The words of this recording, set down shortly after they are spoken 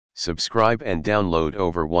Subscribe and download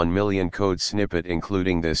over 1 million code snippet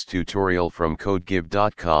including this tutorial from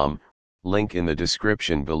codegive.com, link in the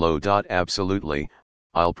description below. Absolutely,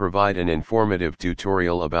 I'll provide an informative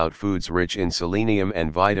tutorial about foods rich in selenium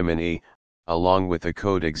and vitamin E, along with a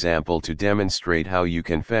code example to demonstrate how you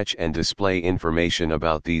can fetch and display information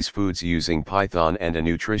about these foods using Python and a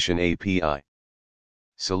nutrition API.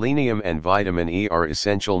 Selenium and vitamin E are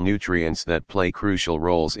essential nutrients that play crucial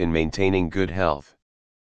roles in maintaining good health.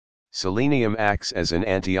 Selenium acts as an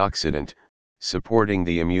antioxidant, supporting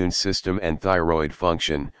the immune system and thyroid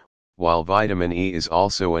function, while vitamin E is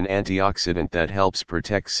also an antioxidant that helps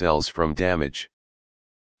protect cells from damage.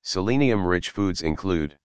 Selenium-rich foods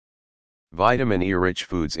include. Vitamin E-rich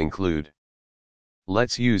foods include.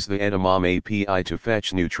 Let's use the edamam API to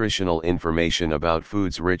fetch nutritional information about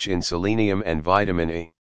foods rich in selenium and vitamin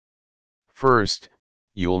E. First,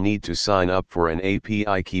 you'll need to sign up for an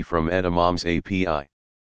API key from edamam's API.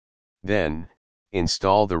 Then,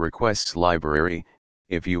 install the requests library,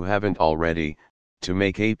 if you haven't already, to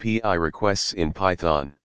make API requests in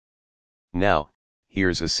Python. Now,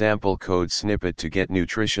 here's a sample code snippet to get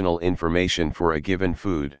nutritional information for a given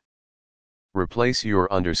food. Replace your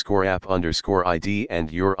 _app_ID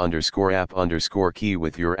and your _app_ key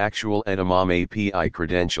with your actual edamam API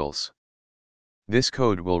credentials. This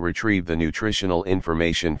code will retrieve the nutritional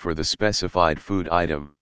information for the specified food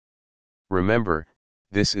item. Remember,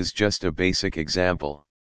 this is just a basic example.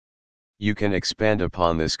 You can expand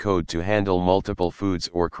upon this code to handle multiple foods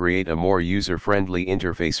or create a more user-friendly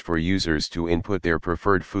interface for users to input their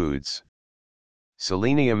preferred foods.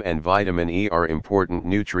 Selenium and vitamin E are important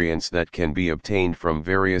nutrients that can be obtained from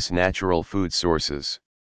various natural food sources.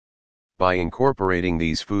 By incorporating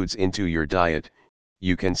these foods into your diet,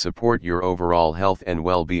 you can support your overall health and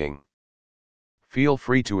well-being. Feel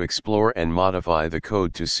free to explore and modify the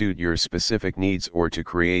code to suit your specific needs or to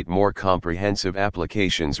create more comprehensive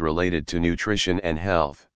applications related to nutrition and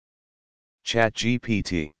health.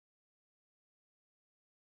 ChatGPT